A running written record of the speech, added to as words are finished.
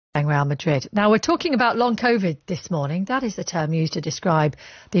Real Madrid. Now, we're talking about long COVID this morning. That is the term used to describe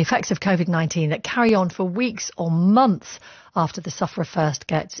the effects of COVID-19 that carry on for weeks or months after the sufferer first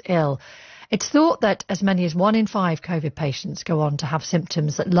gets ill. It's thought that as many as 1 in 5 COVID patients go on to have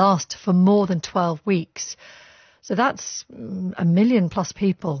symptoms that last for more than 12 weeks. So that's 1 million plus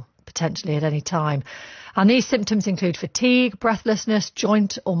people potentially at any time. And these symptoms include fatigue, breathlessness,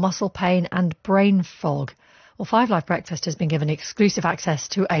 joint or muscle pain and brain fog. Well, 5 Live Breakfast has been given exclusive access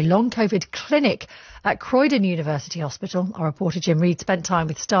to a long COVID clinic at Croydon University Hospital. Our reporter Jim Reid spent time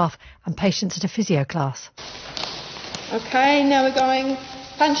with staff and patients at a physio class. OK, now we're going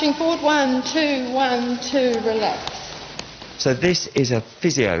punching forward. 1, 2, 1, 2, relax. So this is a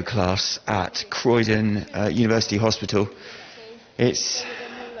physio class at Croydon University Hospital. It's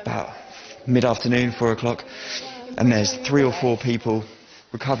about mid-afternoon, 4 o'clock, and there's 3 or 4 people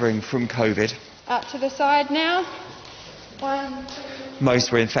recovering from COVID. Up to the side now. 1, 2.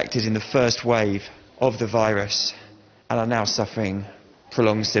 Most were infected in the first wave of the virus and are now suffering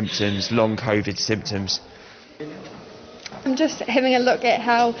prolonged symptoms, long COVID symptoms. I'm just having a look at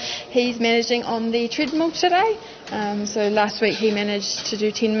how he's managing on the treadmill today. So last week he managed to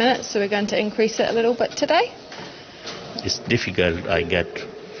do 10 minutes, so we're going to increase it a little bit today. It's difficult. I get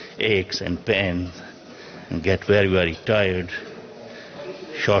aches and pains and get very, very tired,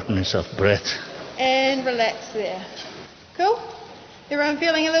 shortness of breath. And relax there. Cool? Everyone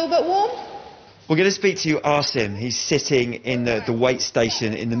feeling a little bit warm? We're going to speak to Asim. He's sitting in the weight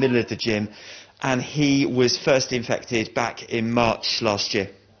station in the middle of the gym, and he was first infected back in March last year.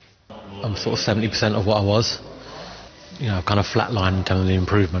 I'm sort of 70% of what I was. You know, kind of flatline in terms of the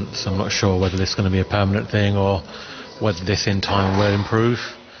improvement, so I'm not sure whether this is going to be a permanent thing or whether this in time will improve.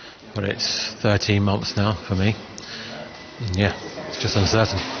 But it's 13 months now for me. And yeah, it's just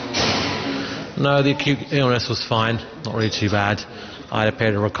uncertain. No, the acute illness was fine, not really too bad. I had a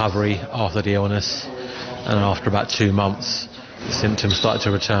period of recovery after the illness, and after about 2 months, the symptoms started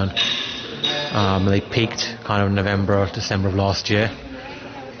to return. They peaked kind of November, December of last year,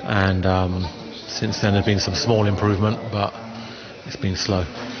 and since then there's been some small improvement, but it's been slow.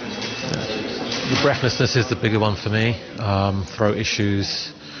 The breathlessness is the bigger one for me. Throat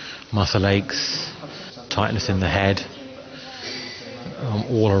issues, muscle aches, tightness in the head,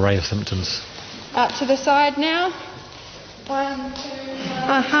 all array of symptoms. Up to the side now. 1, 2.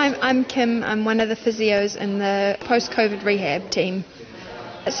 Hi, I'm Kim. I'm one of the physios in the post-COVID rehab team.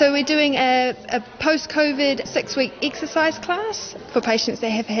 So we're doing a post-COVID 6-week exercise class for patients that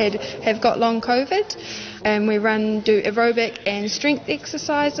have got long COVID, and we do aerobic and strength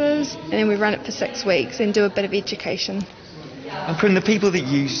exercises, and then we run it for 6 weeks and do a bit of education. And from the people that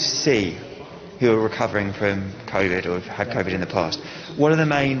you see who are recovering from COVID or have had COVID in the past, what are the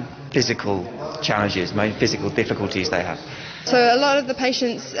main physical challenges, main physical difficulties they have? So a lot of the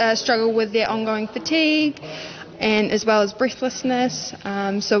patients struggle with their ongoing fatigue, and as well as breathlessness,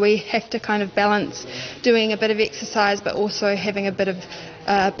 so we have to kind of balance doing a bit of exercise but also having a bit of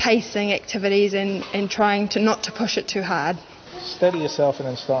pacing activities and trying not to push it too hard. Steady yourself and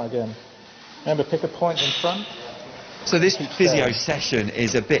then start again. Remember, pick a point in front. So this physio session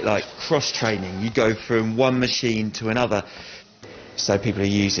is a bit like cross-training. You go from one machine to another. So people are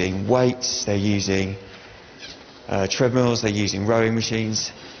using weights, they're using treadmills, they're using rowing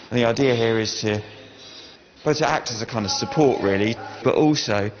machines. And the idea here is to both to act as a kind of support, really, but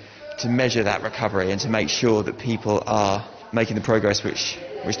also to measure that recovery and to make sure that people are making the progress which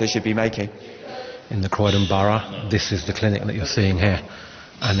they should be making. In the Croydon Borough, this is the clinic that you're seeing here.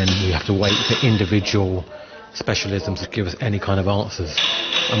 And then we have to wait for individual specialisms to give us any kind of answers.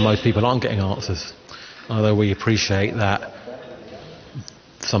 And most people aren't getting answers. Although we appreciate that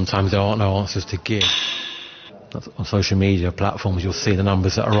sometimes there aren't no answers to give. On social media platforms, you'll see the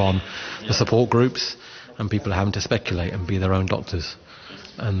numbers that are on the support groups, and people are having to speculate and be their own doctors.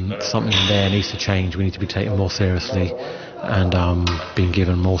 And something there needs to change. We need to be taken more seriously and being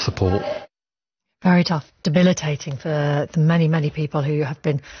given more support. Very tough, debilitating for the many, many people who have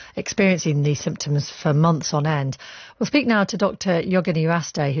been experiencing these symptoms for months on end. We'll speak now to Dr. Yogini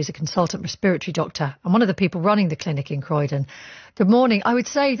Uaste, who's a consultant respiratory doctor and one of the people running the clinic in Croydon. Good morning. I would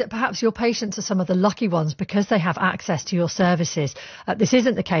say that perhaps your patients are some of the lucky ones because they have access to your services. This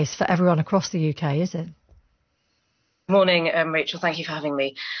isn't the case for everyone across the UK, is it? Morning, Rachel. Thank you for having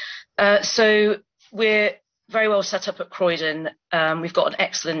me. So we're very well set up at Croydon. We've got an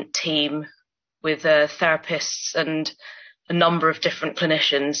excellent team with therapists and a number of different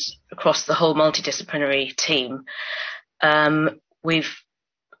clinicians across the whole multidisciplinary team. We've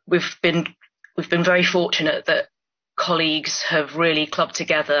been very fortunate that colleagues have really clubbed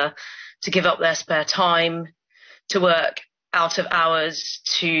together to give up their spare time to work out of hours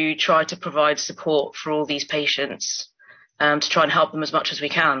to try to provide support for all these patients, to try and help them as much as we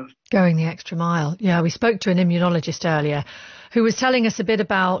can. Going the extra mile. Yeah, we spoke to an immunologist earlier who was telling us a bit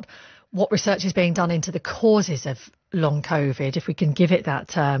about what research is being done into the causes of long COVID, if we can give it that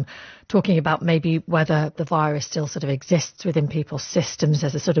term, talking about maybe whether the virus still sort of exists within people's systems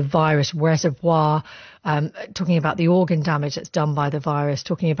as a sort of virus reservoir, talking about the organ damage that's done by the virus,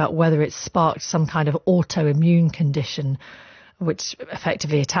 talking about whether it's sparked some kind of autoimmune condition which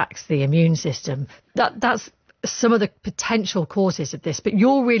effectively attacks the immune system. That's some of the potential causes of this, but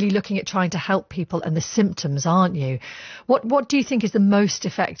you're really looking at trying to help people and the symptoms, aren't you? What do you think is the most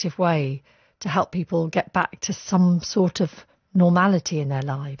effective way to help people get back to some sort of normality in their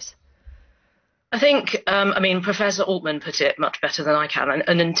lives? I think, Professor Altman put it much better than I can.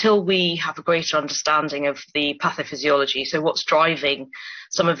 And until we have a greater understanding of the pathophysiology, so what's driving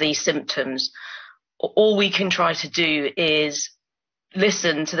some of these symptoms, all we can try to do is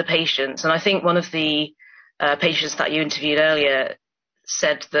listen to the patients. And I think one of the patients that you interviewed earlier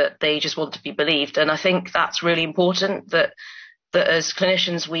said that they just want to be believed. And I think that's really important, that as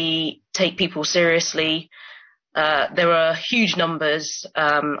clinicians, we take people seriously. There are huge numbers.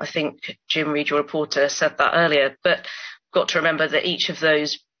 I think Jim Reed, your reporter, said that earlier. But we've got to remember that each of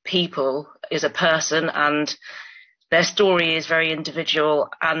those people is a person and their story is very individual,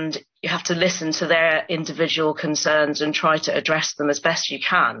 and you have to listen to their individual concerns and try to address them as best you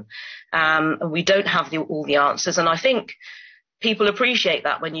can. We don't have all the answers, and I think people appreciate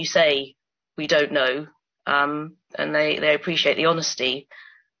that when you say we don't know, and they appreciate the honesty.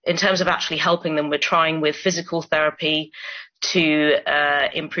 In terms of actually helping them, we're trying with physical therapy to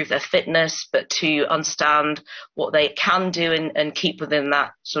improve their fitness, but to understand what they can do and keep within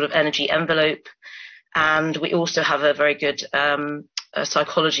that sort of energy envelope. And we also have a very good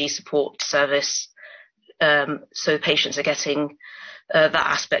psychology support service, so patients are getting that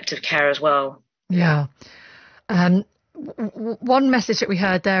aspect of care as well. Yeah. One message that we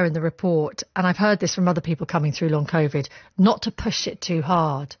heard there in the report, and I've heard this from other people coming through long COVID, not to push it too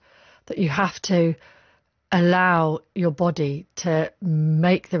hard, that you have to allow your body to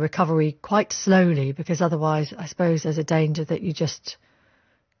make the recovery quite slowly, because otherwise I suppose there's a danger that you just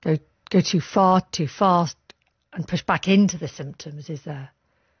go too far, too fast and push back into the symptoms, is there?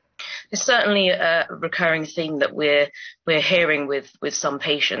 It's certainly a recurring theme that we're hearing with some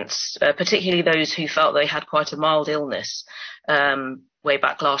patients, particularly those who felt they had quite a mild illness way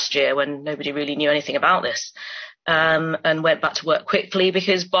back last year when nobody really knew anything about this, and went back to work quickly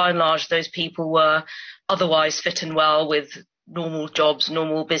because by and large those people were otherwise fit and well with normal jobs,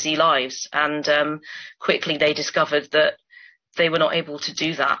 normal busy lives, and quickly they discovered that they were not able to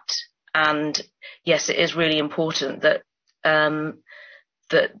do that. And yes, it is really important that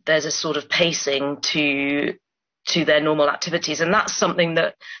that there's a sort of pacing to their normal activities, and that's something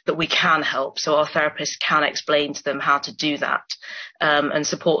that we can help. So our therapists can explain to them how to do that, and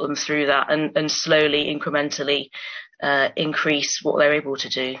support them through that, and slowly, incrementally increase what they're able to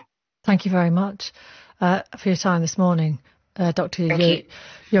do. Thank you very much for your time this morning, Dr. Yogini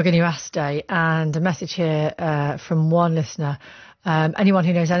Raste. And a message here from one listener. Anyone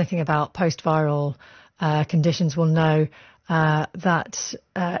who knows anything about post-viral conditions will know that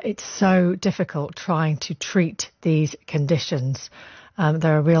it's so difficult trying to treat these conditions.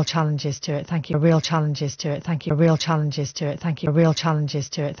 There are real challenges to it. Thank you. Real challenges to it. Thank you. Real challenges to it. Thank you. Real challenges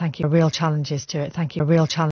to it. Thank you. Real challenges to it. Thank you. Real challenges.